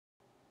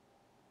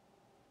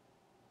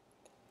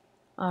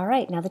All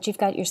right, now that you've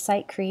got your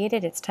site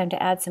created, it's time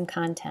to add some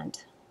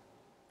content.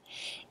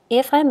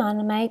 If I'm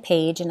on my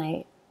page and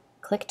I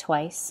click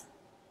twice,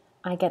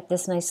 I get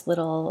this nice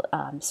little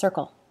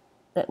circle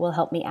that will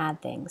help me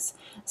add things.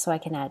 So I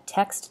can add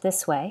text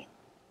this way,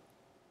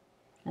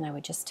 and I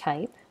would just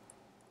type.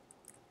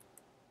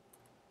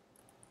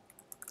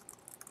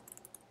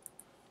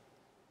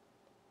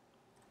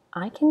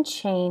 I can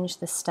change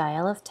the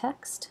style of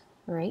text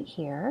right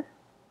here,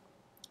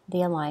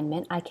 the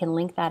alignment. I can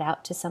link that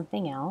out to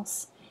something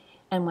else.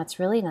 And what's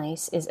really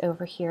nice is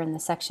over here in the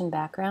section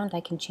background, I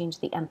can change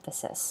the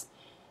emphasis.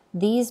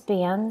 These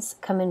bands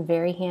come in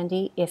very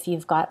handy if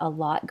you've got a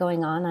lot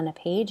going on a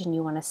page and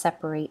you want to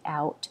separate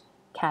out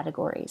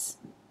categories.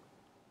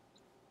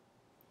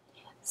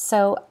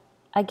 So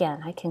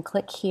again, I can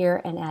click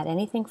here and add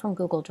anything from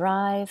Google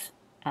Drive,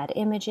 add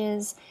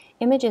images.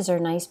 Images are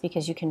nice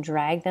because you can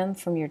drag them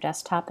from your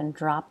desktop and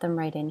drop them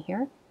right in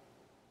here.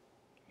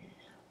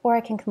 Or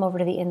I can come over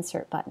to the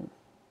Insert button.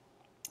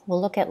 We'll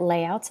look at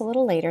layouts a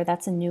little later.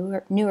 That's a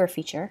newer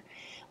feature.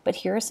 But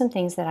here are some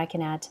things that I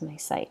can add to my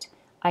site.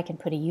 I can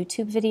put a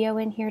YouTube video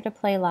in here to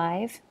play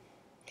live.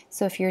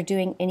 So if you're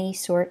doing any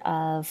sort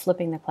of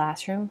flipping the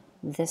classroom,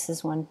 this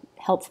is one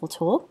helpful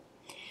tool.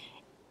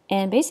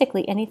 And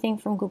basically anything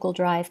from Google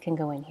Drive can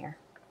go in here.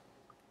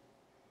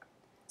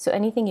 So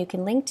anything you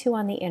can link to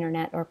on the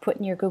internet or put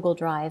in your Google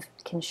Drive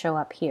can show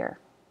up here.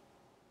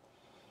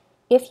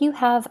 If you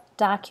have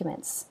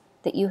documents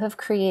that you have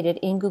created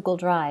in Google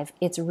Drive,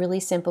 it's really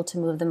simple to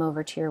move them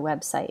over to your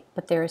website,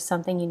 but there is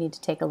something you need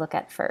to take a look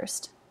at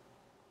first.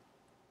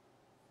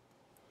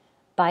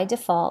 By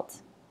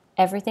default,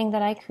 everything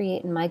that I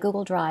create in my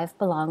Google Drive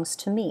belongs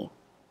to me.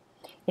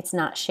 It's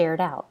not shared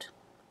out.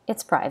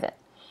 It's private.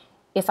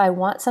 If I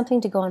want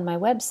something to go on my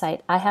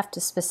website, I have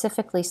to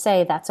specifically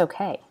say that's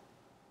okay.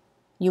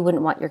 You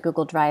wouldn't want your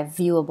Google Drive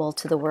viewable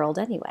to the world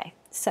anyway.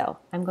 So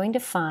I'm going to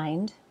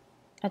find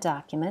a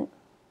document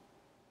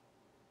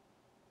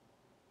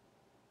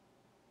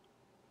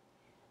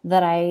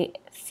that I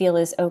feel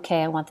is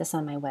okay. I want this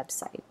on my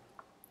website.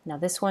 Now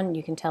this one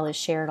you can tell is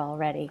shared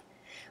already,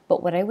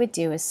 but what I would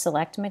do is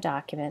select my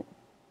document,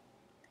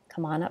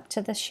 come on up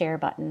to the share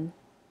button,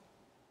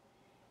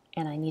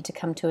 and I need to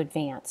come to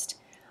advanced.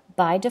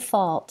 By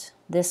default,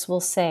 this will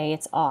say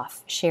it's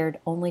off, shared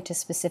only to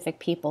specific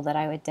people that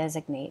I would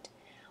designate.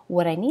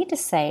 What I need to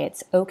say,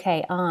 it's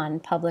okay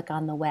on, public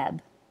on the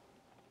web,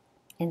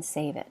 and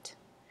save it.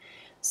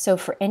 So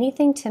for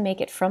anything to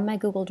make it from my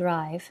Google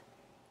Drive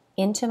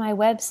into my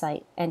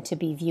website and to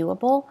be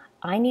viewable,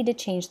 I need to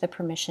change the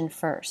permission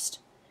first.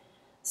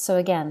 So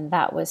again,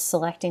 that was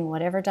selecting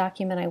whatever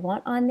document I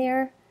want on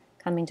there,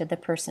 coming to the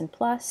Person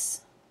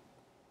Plus,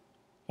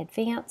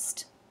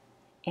 Advanced,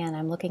 and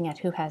I'm looking at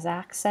who has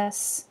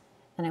access,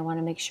 and I want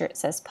to make sure it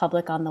says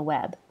public on the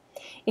web.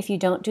 If you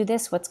don't do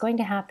this, what's going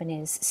to happen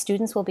is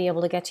students will be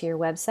able to get to your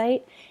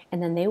website,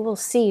 and then they will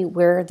see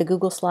where the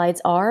Google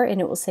Slides are,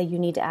 and it will say you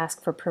need to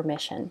ask for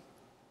permission.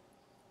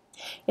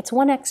 It's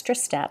one extra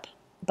step,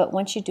 but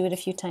once you do it a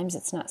few times,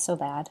 it's not so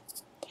bad.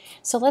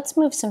 So let's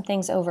move some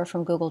things over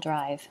from Google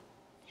Drive.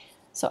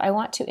 So I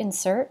want to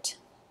insert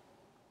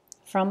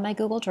from my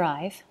Google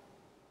Drive,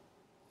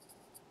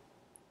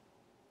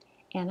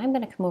 and I'm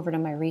going to come over to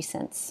my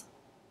recents.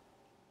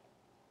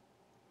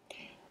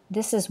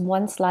 This is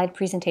one slide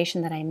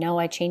presentation that I know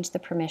I changed the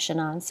permission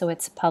on, so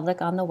it's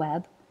public on the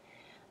web.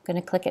 I'm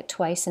going to click it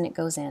twice and it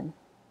goes in.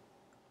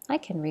 I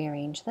can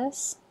rearrange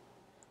this.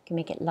 I can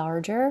make it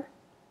larger.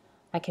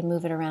 I can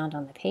move it around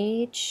on the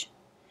page.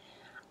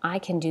 I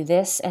can do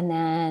this and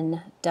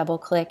then double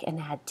click and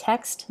add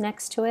text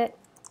next to it.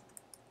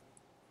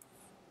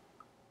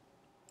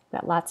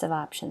 Got lots of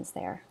options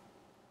there.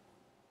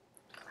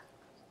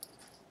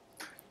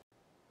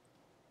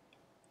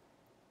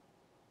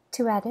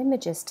 To add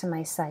images to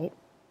my site,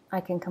 I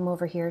can come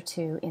over here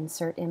to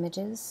Insert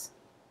Images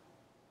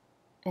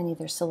and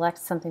either select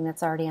something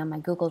that's already on my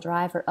Google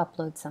Drive or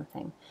upload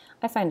something.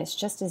 I find it's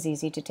just as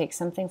easy to take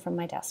something from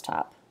my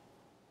desktop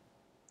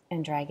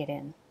and drag it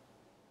in.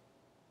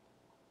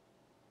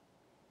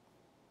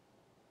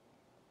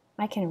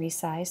 I can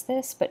resize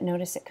this, but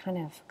notice it kind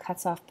of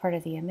cuts off part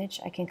of the image.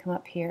 I can come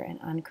up here and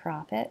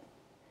uncrop it.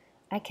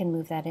 I can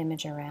move that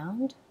image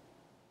around.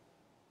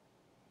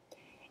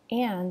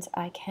 And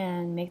I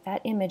can make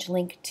that image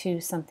link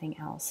to something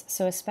else.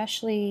 So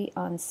especially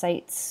on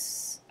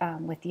sites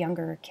with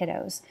younger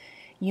kiddos,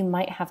 you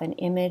might have an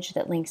image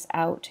that links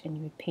out and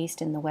you would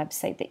paste in the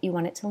website that you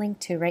want it to link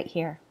to right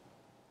here.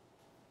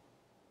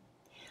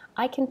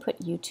 I can put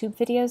YouTube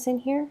videos in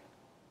here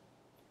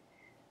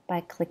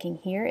by clicking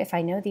here. If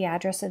I know the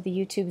address of the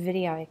YouTube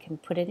video, I can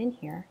put it in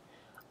here,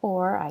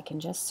 or I can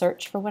just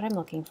search for what I'm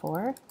looking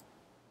for.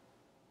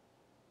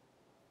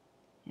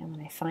 And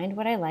when I find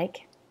what I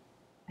like,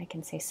 I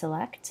can say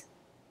select,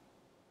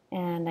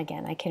 and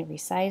again I can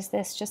resize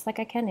this just like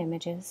I can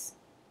images,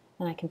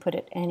 and I can put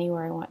it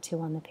anywhere I want to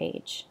on the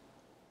page.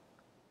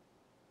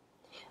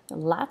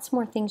 Lots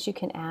more things you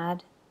can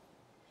add,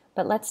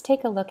 but let's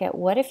take a look at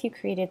what if you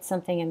created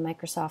something in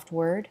Microsoft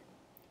Word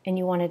and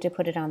you wanted to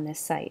put it on this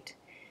site.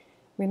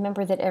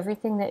 Remember that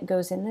everything that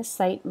goes in this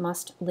site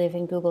must live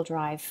in Google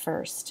Drive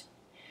first.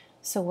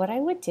 So what I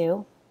would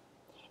do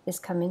is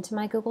come into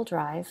my Google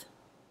Drive,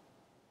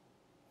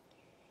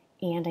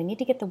 and I need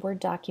to get the Word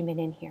document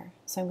in here.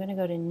 So I'm going to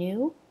go to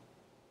New,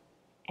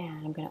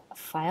 and I'm going to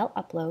File,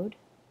 Upload,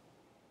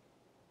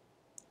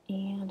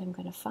 and I'm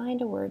going to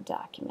find a Word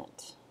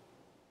document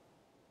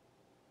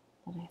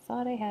that I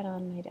thought I had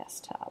on my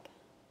desktop.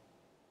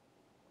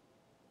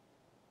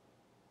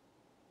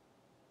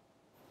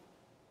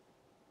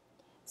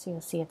 So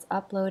you'll see it's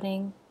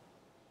uploading.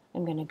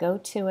 I'm going to go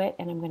to it,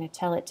 and I'm going to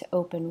tell it to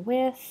open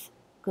with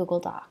Google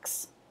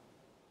Docs.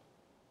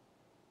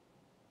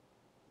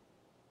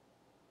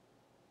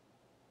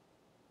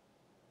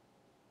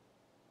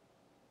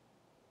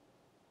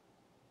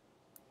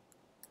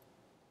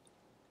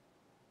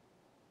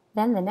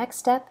 Then the next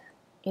step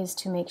is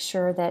to make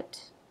sure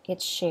that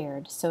it's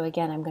shared. So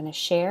again, I'm going to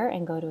share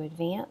and go to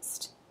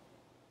Advanced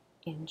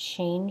and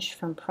change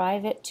from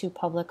private to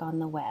public on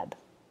the web.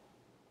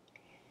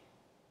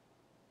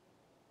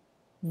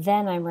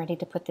 Then I'm ready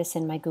to put this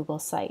in my Google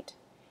site.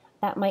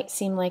 That might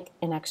seem like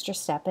an extra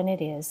step, and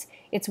it is.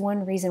 It's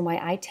one reason why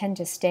I tend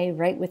to stay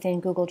right within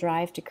Google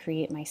Drive to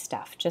create my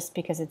stuff, just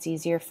because it's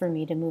easier for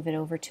me to move it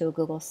over to a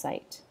Google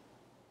site.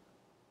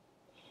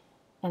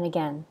 And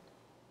again,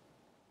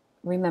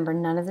 remember,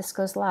 none of this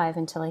goes live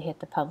until I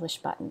hit the Publish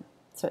button,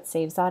 so it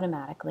saves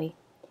automatically.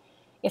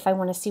 If I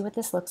want to see what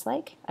this looks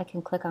like, I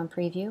can click on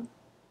Preview.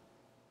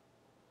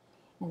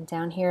 And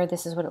down here,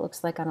 this is what it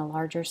looks like on a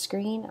larger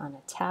screen, on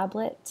a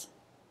tablet,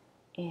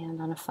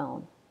 and on a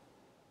phone.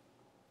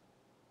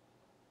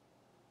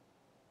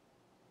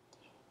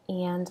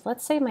 And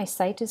let's say my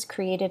site is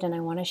created and I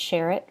want to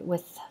share it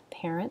with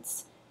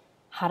parents.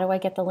 How do I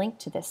get the link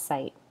to this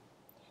site?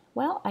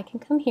 Well, I can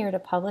come here to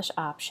Publish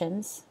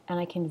Options, and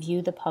I can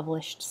view the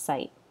published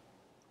site.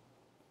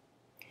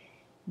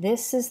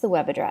 This is the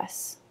web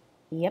address.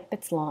 Yep,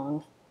 it's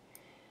long.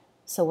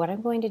 So what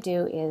I'm going to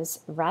do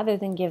is, rather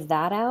than give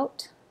that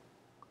out,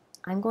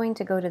 I'm going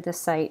to go to the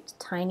site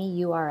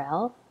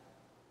tinyurl.com,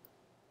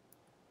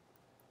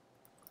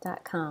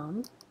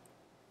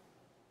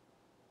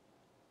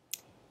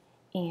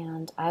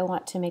 and I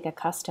want to make a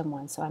custom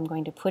one. So I'm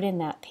going to put in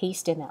that,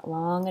 paste in that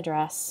long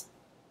address,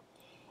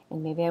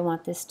 and maybe I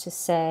want this to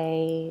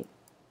say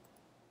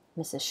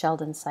Mrs.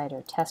 Sheldon's site,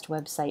 or test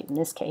website in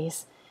this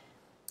case,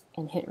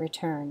 and hit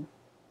return.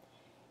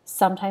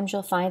 Sometimes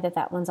you'll find that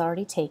that one's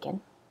already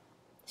taken,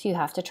 so you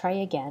have to try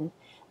again.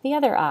 The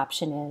other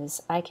option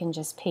is I can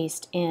just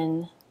paste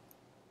in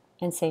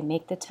and say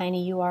make the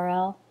tiny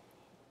URL,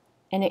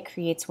 and it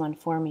creates one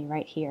for me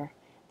right here.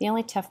 The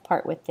only tough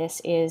part with this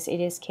is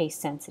it is case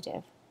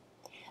sensitive.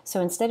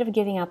 So instead of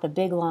giving out the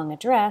big long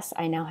address,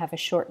 I now have a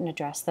shortened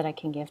address that I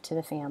can give to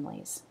the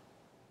families.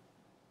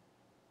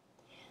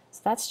 So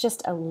that's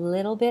just a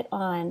little bit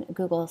on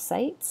Google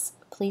Sites.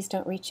 Please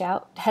don't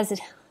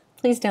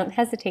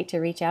hesitate to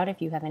reach out if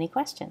you have any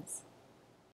questions.